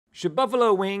Should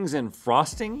buffalo wings and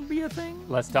frosting be a thing?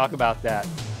 Let's talk about that.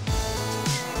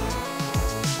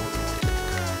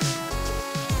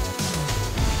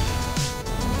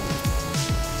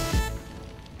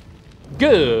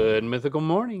 Good mythical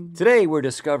morning. Today we're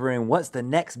discovering what's the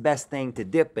next best thing to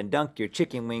dip and dunk your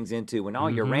chicken wings into when all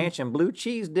your ranch and blue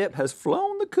cheese dip has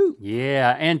flown the coop.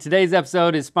 Yeah, and today's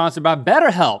episode is sponsored by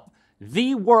BetterHelp,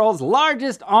 the world's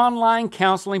largest online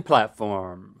counseling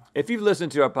platform. If you've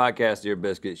listened to our podcast, Dear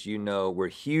Biscuits, you know we're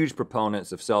huge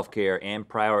proponents of self-care and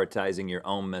prioritizing your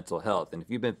own mental health. And if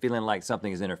you've been feeling like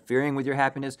something is interfering with your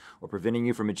happiness or preventing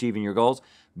you from achieving your goals,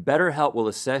 BetterHelp will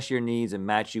assess your needs and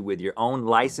match you with your own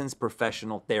licensed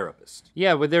professional therapist.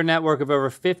 Yeah, with their network of over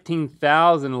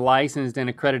 15,000 licensed and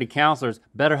accredited counselors,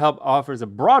 BetterHelp offers a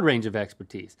broad range of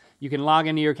expertise. You can log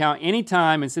into your account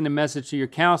anytime and send a message to your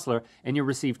counselor, and you'll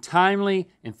receive timely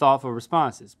and thoughtful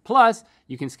responses. Plus,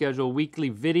 you can schedule weekly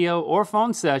video or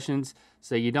phone sessions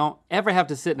so you don't ever have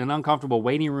to sit in an uncomfortable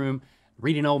waiting room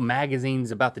reading old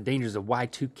magazines about the dangers of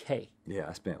Y2K. Yeah,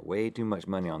 I spent way too much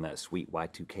money on that sweet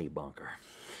Y2K bunker.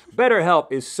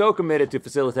 BetterHelp is so committed to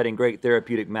facilitating great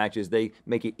therapeutic matches, they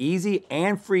make it easy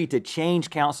and free to change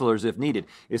counselors if needed.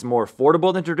 It's more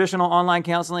affordable than traditional online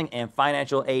counseling, and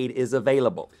financial aid is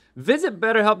available. Visit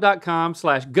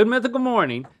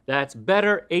BetterHelp.com/GoodMythicalMorning, that's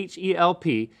better,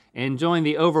 H-E-L-P, and join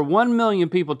the over 1 million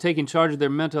people taking charge of their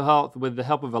mental health with the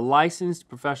help of a licensed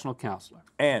professional counselor.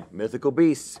 And Mythical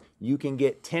Beasts, you can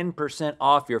get 10%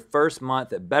 off your first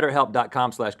month at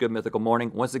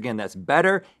BetterHelp.com/GoodMythicalMorning. Once again, that's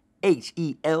better,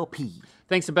 H-E-L-P.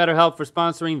 Thanks to BetterHelp for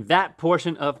sponsoring that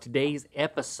portion of today's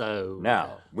episode.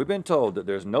 Now, we've been told that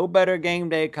there's no better game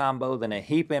day combo than a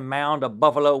heaping mound of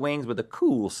buffalo wings with a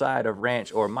cool side of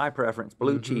ranch or, my preference,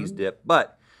 blue cheese dip.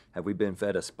 But have we been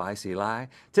fed a spicy lie?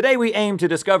 Today we aim to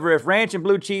discover if ranch and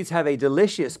blue cheese have a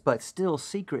delicious but still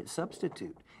secret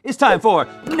substitute. It's time for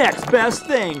Next Best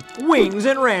Thing, Wings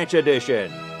and Ranch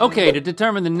Edition. Okay, to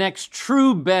determine the next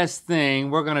true best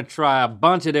thing, we're gonna try a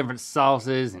bunch of different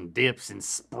sauces and dips and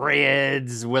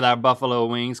spreads with our buffalo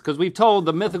wings, because we've told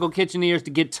the Mythical Kitcheneers to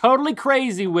get totally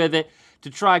crazy with it, to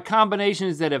try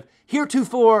combinations that have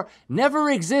heretofore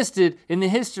never existed in the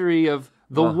history of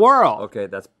the world. Okay,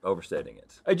 that's overstating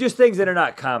it. Just things that are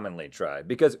not commonly tried.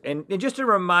 Because, and just to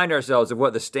remind ourselves of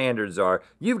what the standards are,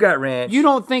 you've got ranch. You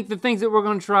don't think the things that we're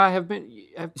gonna try have been...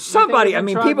 Somebody, I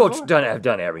mean, people before? have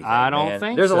done everything, I don't man.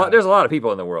 think there's so. There's a lot of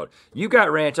people in the world. You've got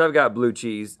ranch, I've got blue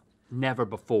cheese. Never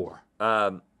before.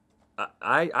 I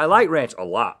like ranch a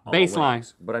lot. on the Baseline.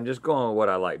 wings, but I'm just going with what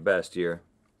I like best here.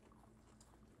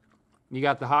 You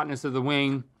got the hotness of the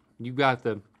wing. You got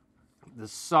the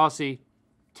saucy,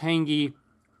 tangy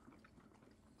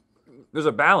There's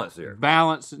a balance here.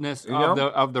 balancedness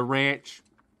of the ranch.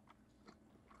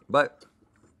 But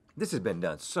this has been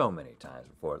done so many times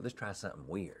before. Let's try something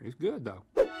weird. It's good though.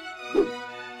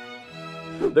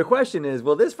 The question is,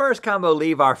 will this first combo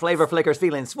leave our flavor flickers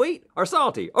feeling sweet or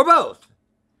salty or both?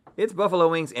 It's buffalo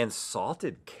wings and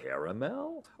salted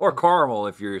caramel? Or caramel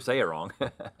if you say it wrong.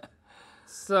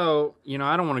 So, you know,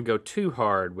 I don't want to go too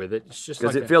hard with it. It's just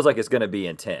Because like it feels like it's going to be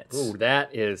intense. Ooh,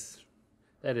 that is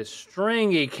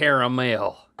stringy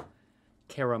caramel.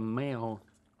 Caramel.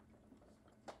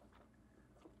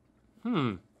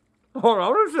 Hold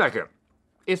on a second.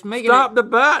 It's making Stop the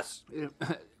bus.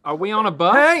 Are we on a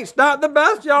bus? Hey, stop the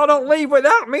bus. Y'all don't leave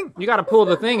without me. You got to pull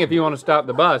the thing if you want to stop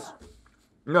the bus.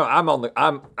 No, I'm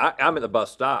at the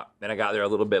bus stop, and I got there a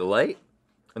little bit late,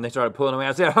 and they started pulling me.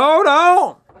 I said, "Hold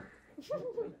on."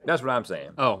 That's what I'm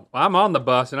saying. Oh, I'm on the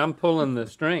bus and I'm pulling the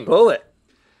string. Pull it.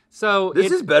 So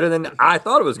This is better than I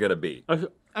thought it was gonna be.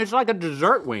 It's like a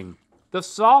dessert wing. The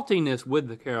saltiness with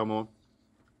the caramel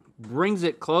brings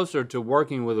it closer to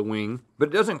working with a wing. But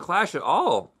it doesn't clash at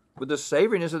all with the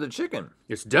savoriness of the chicken.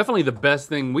 It's definitely the best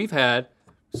thing we've had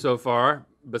so far,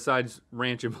 besides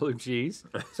ranch and blue cheese.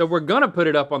 So we're gonna put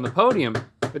it up on the podium.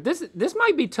 But this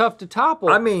might be tough to topple.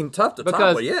 I mean, tough to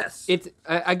because topple, yes. It's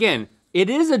again, it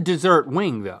is a dessert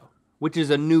wing though, which is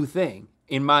a new thing,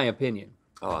 in my opinion.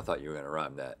 Oh, I thought you were gonna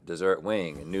rhyme that. Dessert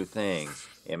wing, a new thing,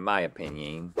 in my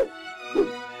opinion.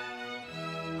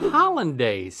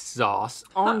 Hollandaise sauce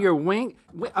on your wing.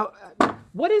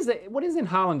 What is it? What is in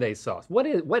hollandaise sauce? What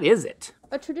is it?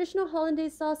 A traditional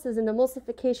hollandaise sauce is an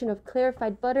emulsification of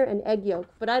clarified butter and egg yolk,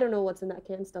 but I don't know what's in that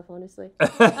canned stuff, honestly. I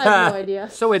have no idea.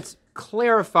 So it's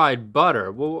clarified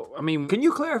butter. Well, I mean, Can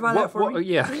you clarify that for me?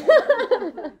 Yeah.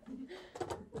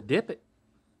 Dip it.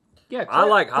 Yeah, I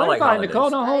like clarify, hollandaise. Nicole,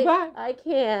 don't hold back. I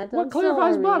can't. What I'm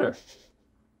clarifies sorry. butter?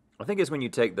 I think it's when you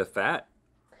take the fat.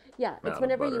 Yeah, Out it's of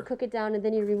whenever butter. you cook it down and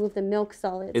then you remove the milk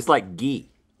solids. It's like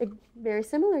ghee. Very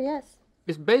similar, yes.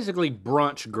 It's basically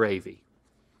brunch gravy.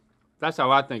 That's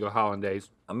how I think of hollandaise.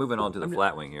 I'm moving on to the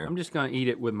flat wing here. I'm just gonna eat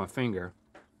it with my finger.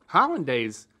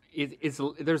 Hollandaise,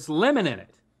 there's lemon in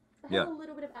it. Yeah. A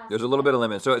little bit of acid. There's a little bit of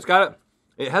lemon. So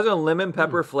it has a lemon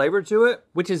pepper flavor to it.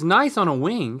 Which is nice on a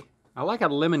wing. I like a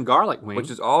lemon garlic wing. Which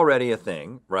is already a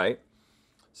thing, right?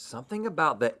 Something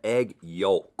about the egg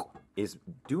yolk is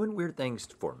doing weird things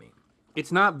for me.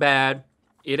 It's not bad.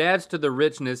 It adds to the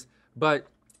richness, but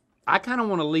I kind of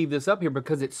want to leave this up here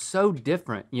because it's so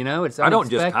different, you know? It's I don't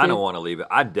just unexpected. kind of want to leave it.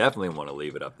 I definitely want to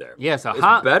leave it up there. Yes, It's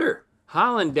better.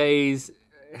 Hollandaise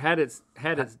had its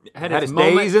Had its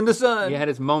moment, days in the sun. Yeah, had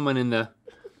its moment in the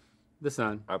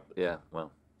sun. Yeah,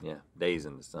 days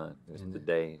in the sun. There's the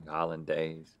day,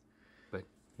 Hollandaise. But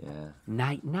yeah.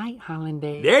 night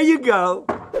Hollandaise. There you go.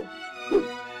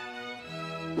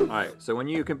 All right, so when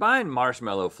you combine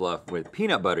marshmallow fluff with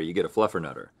peanut butter, you get a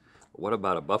fluffernutter. What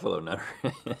about a buffalo nutter?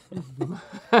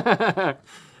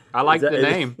 I like the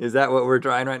name. Is that what we're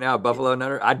trying right now, a buffalo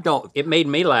nutter? I don't. It made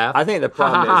me laugh. I think the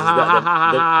problem is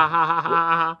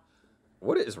that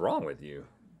what is wrong with you?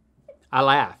 I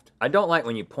laughed. I don't like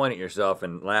when you point at yourself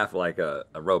and laugh like a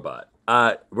robot.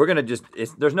 We're gonna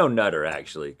there's no nutter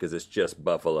actually, because it's just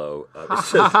buffalo.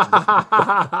 It's just,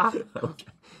 okay.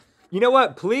 You know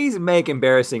what? Please make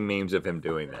embarrassing memes of him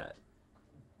doing that,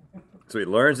 so he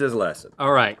learns his lesson.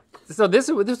 All right. So this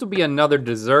will be another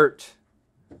dessert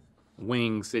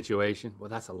wing situation. Well,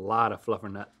 that's a lot of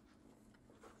fluffernut.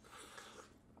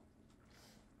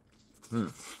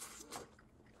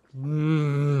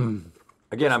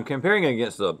 Again, I'm comparing it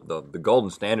against the golden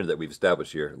standard that we've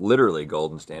established here. Literally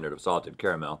golden standard of salted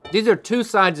caramel. These are two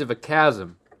sides of a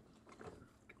chasm.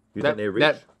 You think they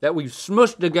reach? That we've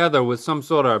smushed together with some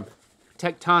sort of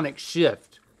tectonic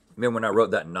shift. Remember when I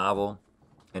wrote that novel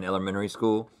in elementary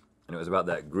school? And it was about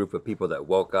that group of people that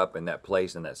woke up in that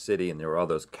place, in that city, and there were all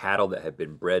those cattle that had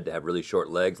been bred to have really short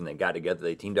legs, and they got together,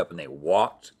 they teamed up, and they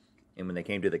walked. And when they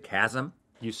came to the chasm,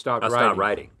 I stopped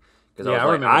writing. Because Yeah,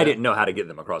 I didn't know how to get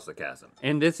them across the chasm.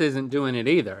 And this isn't doing it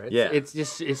either. It's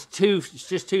It's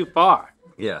just too far.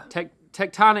 Yeah.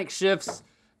 Tectonic shifts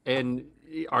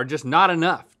are just not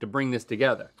enough to bring this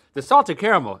together. The salted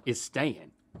caramel is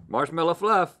staying. Marshmallow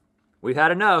fluff. We've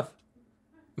had enough.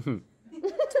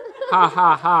 Ha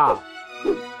ha ha.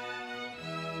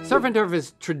 Surf and turf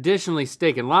is traditionally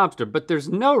steak and lobster, but there's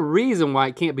no reason why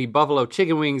it can't be buffalo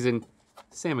chicken wings and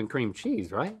salmon cream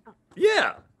cheese, right?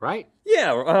 Yeah. Right?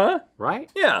 Yeah,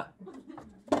 Right? Yeah.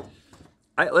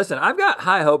 Listen, I've got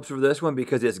high hopes for this one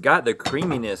because it's got the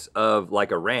creaminess of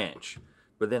like a ranch,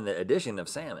 but then the addition of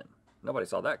salmon. Nobody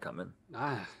saw that coming.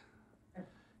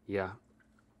 Yeah.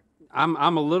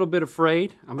 I'm a little bit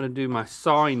afraid. I'm gonna do my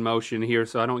sawing motion here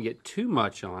so I don't get too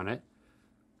much on it.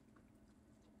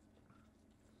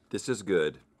 This is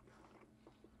good.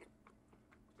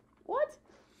 What?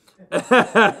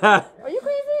 Are you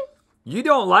crazy? You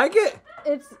don't like it?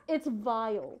 It's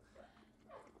vile.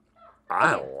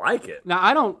 I like it.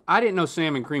 Now I didn't know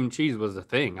salmon cream cheese was a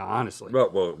thing, honestly.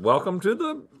 Well, welcome to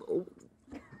the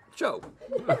show.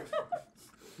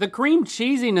 The cream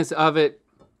cheesiness of it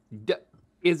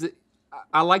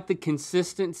I like the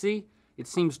consistency. It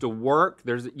seems to work.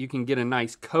 You can get a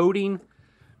nice coating.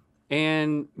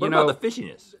 And What about the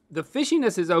fishiness? The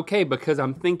fishiness is okay because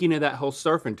I'm thinking of that whole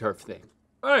surf and turf thing.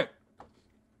 All right.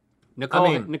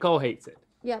 Nicole hates it.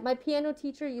 Yeah, my piano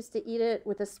teacher used to eat it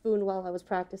with a spoon while I was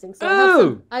practicing. So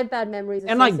Ooh! I have bad memories.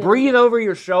 And like breathe over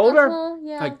your shoulder.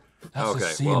 Yeah. Like,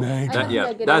 Okay, well,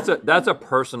 that's a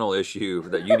personal issue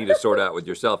that you need to sort out with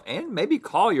yourself, and maybe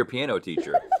call your piano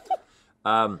teacher.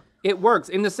 It works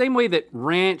in the same way that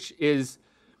ranch is.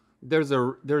 There's a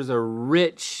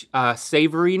rich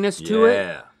savoriness to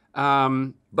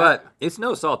it. But it's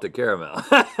no salted caramel.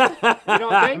 You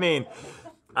don't think?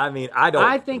 I don't.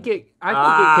 I think it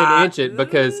could inch it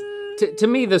because to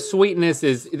me the sweetness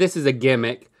is a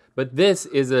gimmick, but this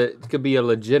could be a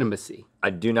legitimacy. I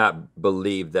do not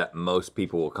believe that most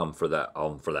people will come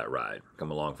along for that ride.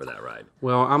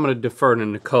 Well, I'm going to defer to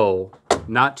Nicole,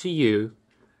 not to you,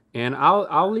 and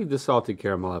I'll leave the salted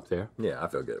caramel up there. Yeah, I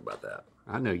feel good about that.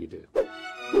 I know you do.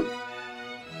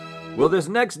 Will this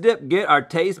next dip get our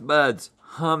taste buds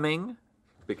humming?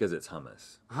 Because it's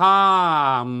hummus.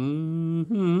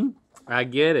 I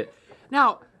get it.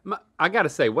 Now, I got to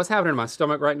say, what's happening in my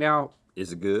stomach right now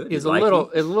Is it good? is a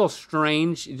little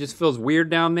strange. It just feels weird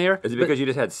down there. Is it because you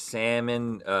just had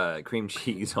salmon cream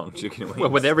cheese on chicken wings? Well,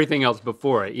 with everything else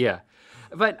before it, yeah.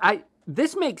 But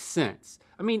this makes sense.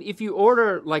 I mean, if you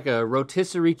order like a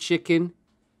rotisserie chicken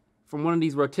from one of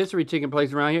these rotisserie chicken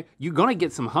places around here, you're gonna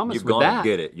get some hummus with that. You're gonna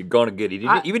get it. You're gonna get it.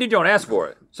 Even if you don't ask for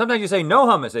it. Sometimes you say no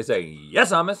hummus. They say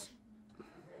yes hummus.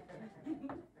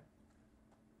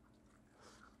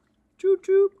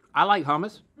 Choo choo. I like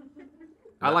hummus.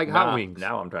 I like hot wings.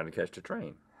 Now I'm trying to catch the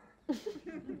train.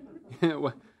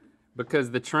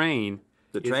 Because the train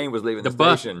was leaving the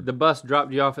bus. station. The bus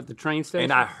dropped you off at the train station.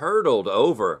 And I hurtled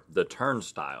over the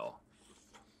turnstile,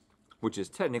 which is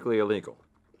technically illegal.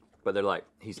 But they're like,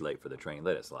 he's late for the train,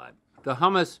 let it slide. The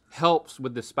hummus helps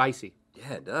with the spicy.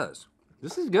 Yeah, it does.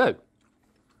 This is good.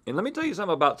 And let me tell you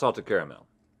something about salted caramel.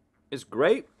 It's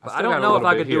great, but I still got don't a know if little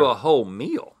I bit could here. do a whole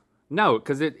meal. No,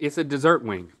 because it's a dessert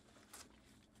wing.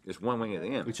 Just one wing at the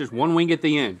end. It's just one wing at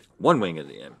the end. One wing at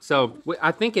the end. So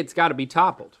I think it's got to be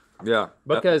toppled. Yeah.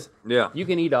 Because yeah. you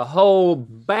can eat a whole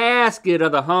basket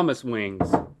of the hummus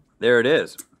wings. There it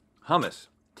is. Hummus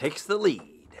takes the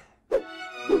lead.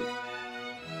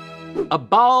 A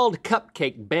bald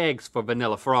cupcake begs for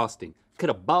vanilla frosting. Could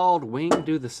a bald wing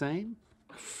do the same?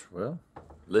 Well,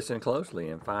 listen closely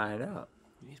and find out.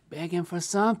 He's begging for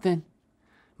something.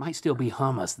 Might still be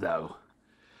hummus though.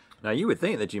 Now you would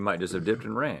think that you might just have dipped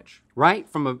in ranch. Right?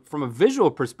 From a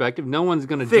visual perspective, no one's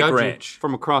gonna Thick judge ranch. you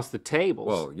from across the tables.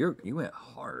 Whoa, you went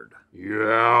hard.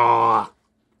 Yeah.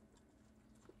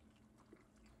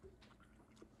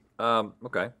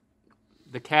 Okay.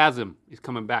 The chasm is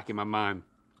coming back in my mind.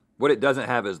 What it doesn't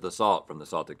have is the salt from the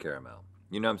salted caramel.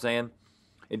 You know what I'm saying?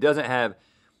 It doesn't have.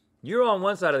 You're on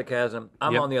one side of the chasm.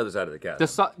 I'm Yep. on the other side of the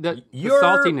chasm. The You're-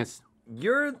 saltiness.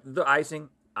 You're the icing.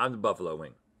 I'm the buffalo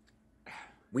wing.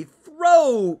 We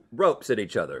throw ropes at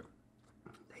each other.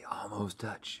 They almost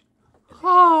touch. And they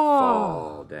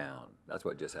fall down. That's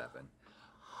what just happened.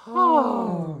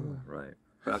 Right.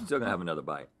 But I'm still gonna have another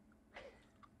bite.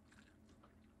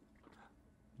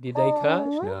 Did they touch?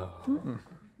 No.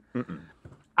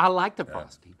 I like the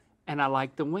frosting, and I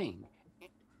like the wing.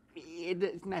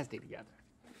 It's nasty together.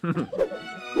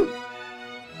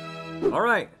 All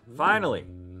right. Finally,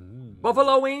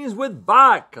 buffalo wings with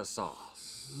vodka sauce.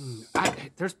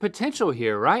 There's potential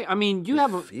here, right? I mean, you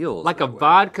have feels like a that way.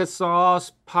 vodka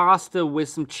sauce pasta with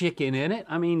some chicken in it.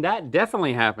 I mean, that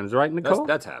definitely happens, right, Nicole?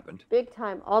 That's happened. Big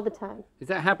time, all the time. Is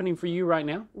that happening for you right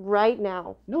now? Right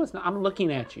now. No, it's not. I'm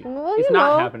looking at you. Well, It's you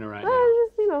not know, happening right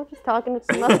now. Just talking to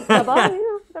some other stuff on,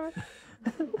 whatever.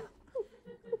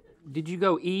 Did you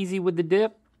go easy with the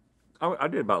dip? I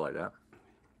did about like that.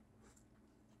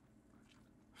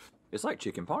 It's like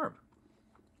chicken parm.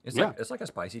 It's like a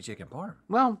spicy chicken parm.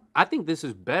 Well, I think this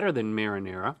is better than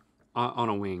marinara on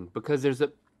a wing because it's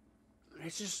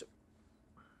just,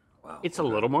 Wow. it's a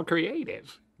little more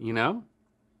creative, you know?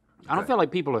 I don't Okay. feel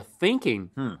like people are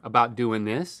thinking about doing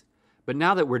this, but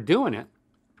now that we're doing it,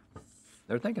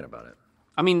 They're thinking about it.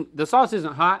 I mean, the sauce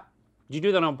isn't hot. Did you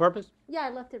do that on purpose? Yeah, I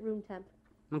left it room temp.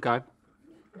 Okay.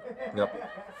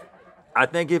 Yep. I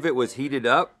think if it was heated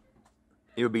up,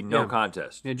 it would be no Yeah.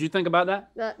 contest. Did you think about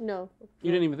that? No.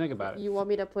 You didn't even think about it. You want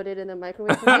me to put it in the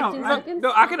microwave for 15 seconds?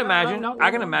 No, I can imagine. I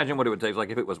can imagine what it would taste like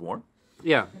if it was warm.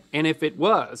 Yeah, and if it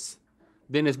was,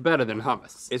 then it's better than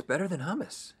hummus. It's better than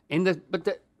hummus. And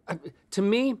to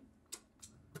me,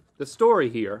 the story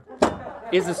here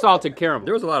is the salted caramel.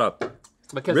 There was a lot of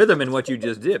Because rhythm in what you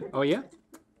just did. Oh yeah?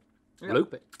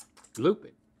 Loop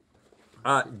it.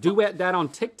 Uh, Duet that on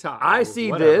TikTok. I or see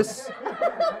whatever. this.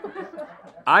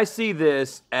 I see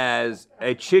this as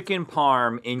a chicken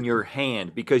parm in your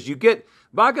hand because you get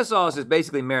vodka sauce is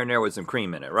basically marinara with some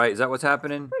cream in it, right? Is that what's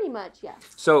happening? Pretty much, yeah.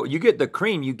 So you get the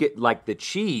cream, you get like the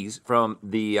cheese from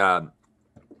the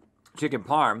chicken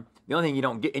parm. The only thing you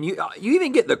don't get, and you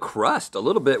even get the crust a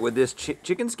little bit with this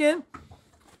chicken skin.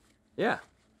 Yeah,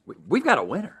 we've got a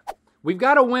winner. We've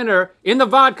got a winner in the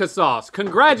vodka sauce.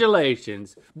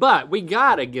 Congratulations. But we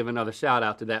gotta give another shout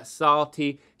out to that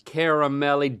salty,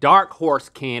 caramelly, dark horse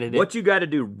candidate. What you got to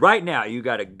do right now, you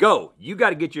got to go. You got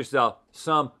to get yourself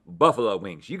some buffalo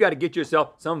wings. You got to get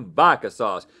yourself some vodka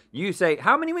sauce. You say,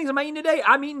 how many wings am I eating today?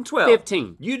 I'm eating 12.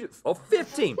 15. You do,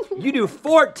 15. You do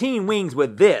 14 wings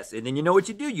with this. And then you know what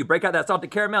you do? You break out that salted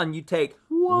caramel and you take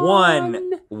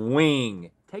one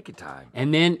wing. Take your time.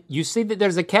 And then you see that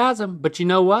there's a chasm, but you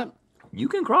know what? You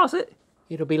can cross it.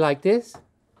 It'll be like this.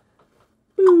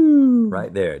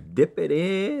 Right there. Dip it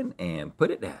in and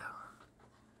put it down.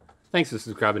 Thanks for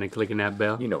subscribing and clicking that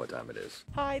bell. You know what time it is.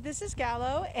 Hi, this is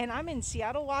Gallo, and I'm in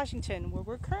Seattle, Washington, where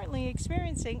we're currently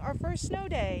experiencing our first snow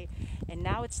day. And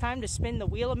now it's time to spin the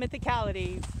wheel of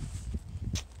mythicality.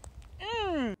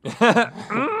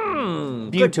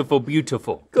 Beautiful,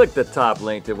 beautiful. Click the top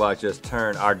link to watch us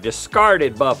turn our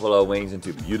discarded buffalo wings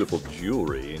into beautiful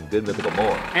jewelry and good mythical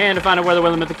more. And to find out where the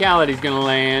mythicality is gonna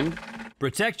land.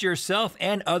 Protect yourself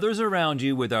and others around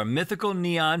you with our Mythical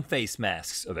Neon face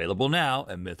masks, available now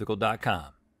at mythical.com.